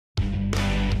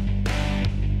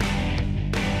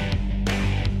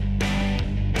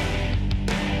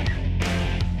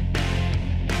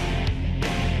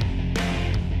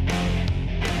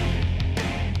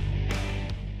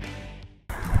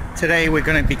Today we're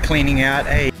going to be cleaning out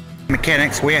a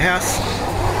mechanic's warehouse.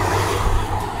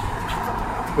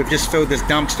 We've just filled this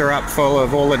dumpster up full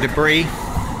of all the debris.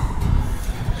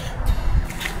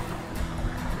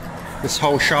 This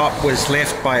whole shop was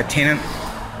left by a tenant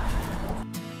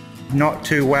not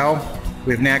too well.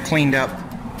 We've now cleaned up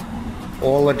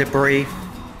all the debris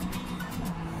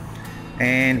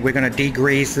and we're going to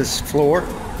degrease this floor,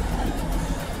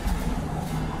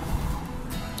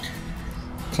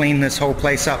 clean this whole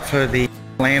place up for the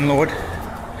landlord.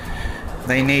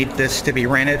 They need this to be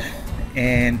rented,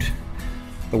 and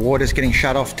the water's getting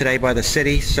shut off today by the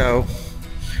city, so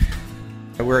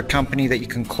we're a company that you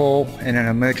can call in an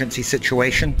emergency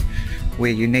situation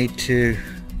where you need to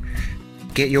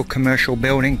get your commercial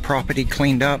building property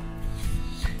cleaned up.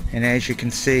 And as you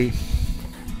can see,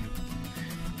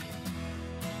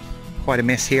 quite a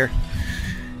mess here,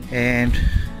 and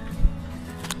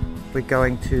we're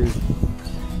going to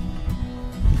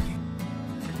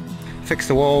fix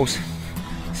the walls,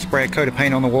 spray a coat of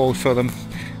paint on the walls for them,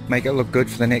 make it look good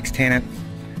for the next tenant.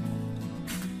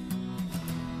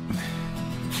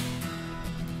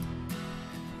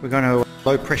 We're going to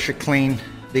low pressure clean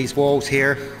these walls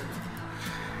here,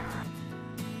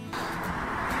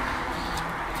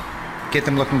 get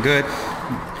them looking good.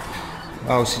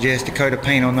 I'll suggest a coat of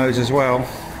paint on those as well.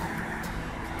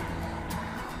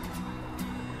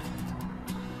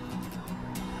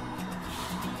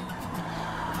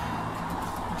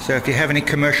 So if you have any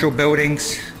commercial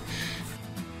buildings,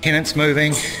 tenants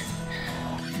moving,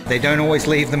 they don't always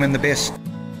leave them in the best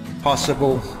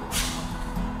possible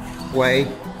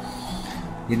way.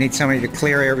 You need somebody to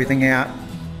clear everything out,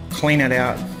 clean it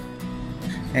out,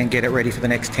 and get it ready for the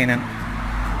next tenant.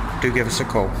 Do give us a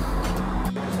call.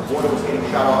 The water was getting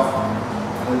shut off,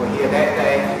 and we were here that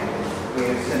day. We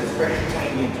had sent a pressure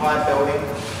clean the entire building,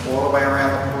 all the way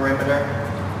around the perimeter.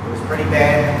 It was pretty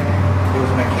bad. There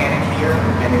was a mechanic here,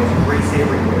 and there was grease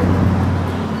everywhere.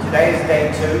 Today is day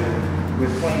 2.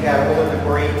 We've cleaned out all the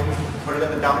debris, put it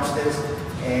in the dumpsters,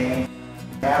 and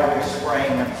now we're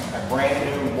spraying a brand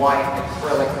new white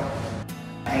acrylic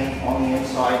paint on the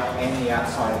inside and the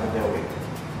outside of the building.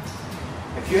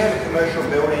 If you have a commercial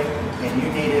building and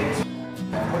you need it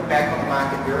put back on the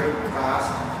market very fast,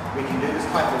 we can do this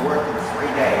type of work in 3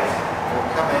 days.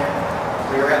 We'll come in,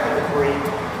 clear out the debris,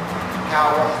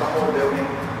 power wash the whole building,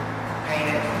 paint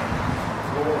it,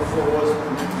 all the floors,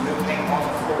 new paint on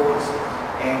the floors,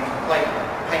 and paint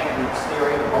the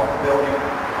exterior of the building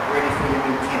ready for your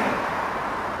new tenant.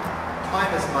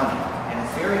 Time is money, and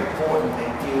it's very important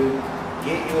that you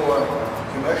get your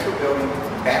commercial building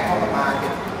back on the market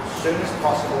as soon as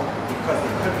possible, because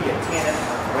there could be a tenant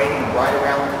waiting right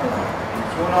around the corner. And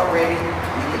if you're not ready,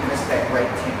 you could miss that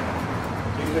great tenant.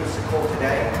 Do give us a call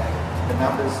today. The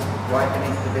number's right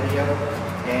beneath the video,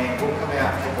 and we'll come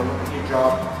out, take a look at your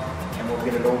job, and we'll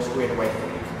get it all squared away for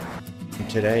you.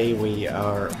 Today we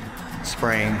are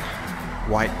spraying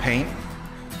white paint,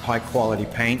 high quality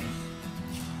paint.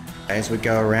 As we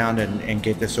go around and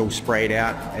get this all sprayed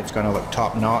out, it's going to look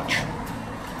top notch.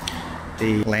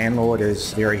 The landlord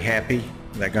is very happy.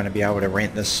 They're going to be able to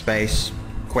rent this space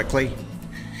quickly.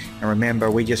 And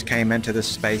remember, we just came into this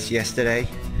space yesterday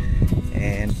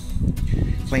and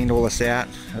cleaned all this out.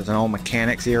 There's an old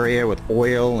mechanics area with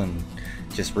oil and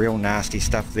just real nasty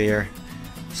stuff there.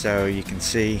 So you can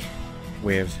see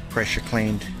we've pressure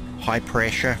cleaned high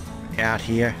pressure out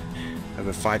here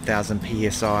over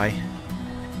 5,000 psi,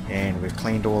 and we've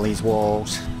cleaned all these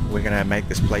walls. We're going to make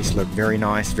this place look very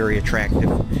nice, very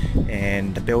attractive,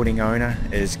 and the building owner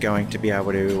is going to be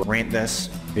able to rent this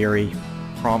very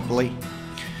promptly.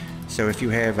 So if you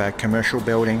have a commercial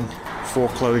building,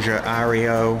 foreclosure,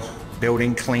 Reo,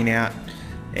 building clean out,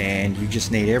 and you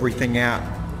just need everything out,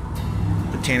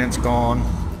 the tenant's gone,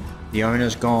 the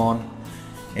owner's gone,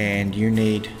 and you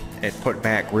need it put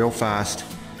back real fast.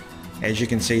 As you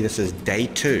can see, this is day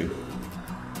 2,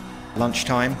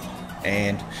 lunchtime,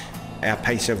 and our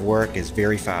pace of work is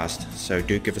very fast, so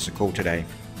do give us a call today.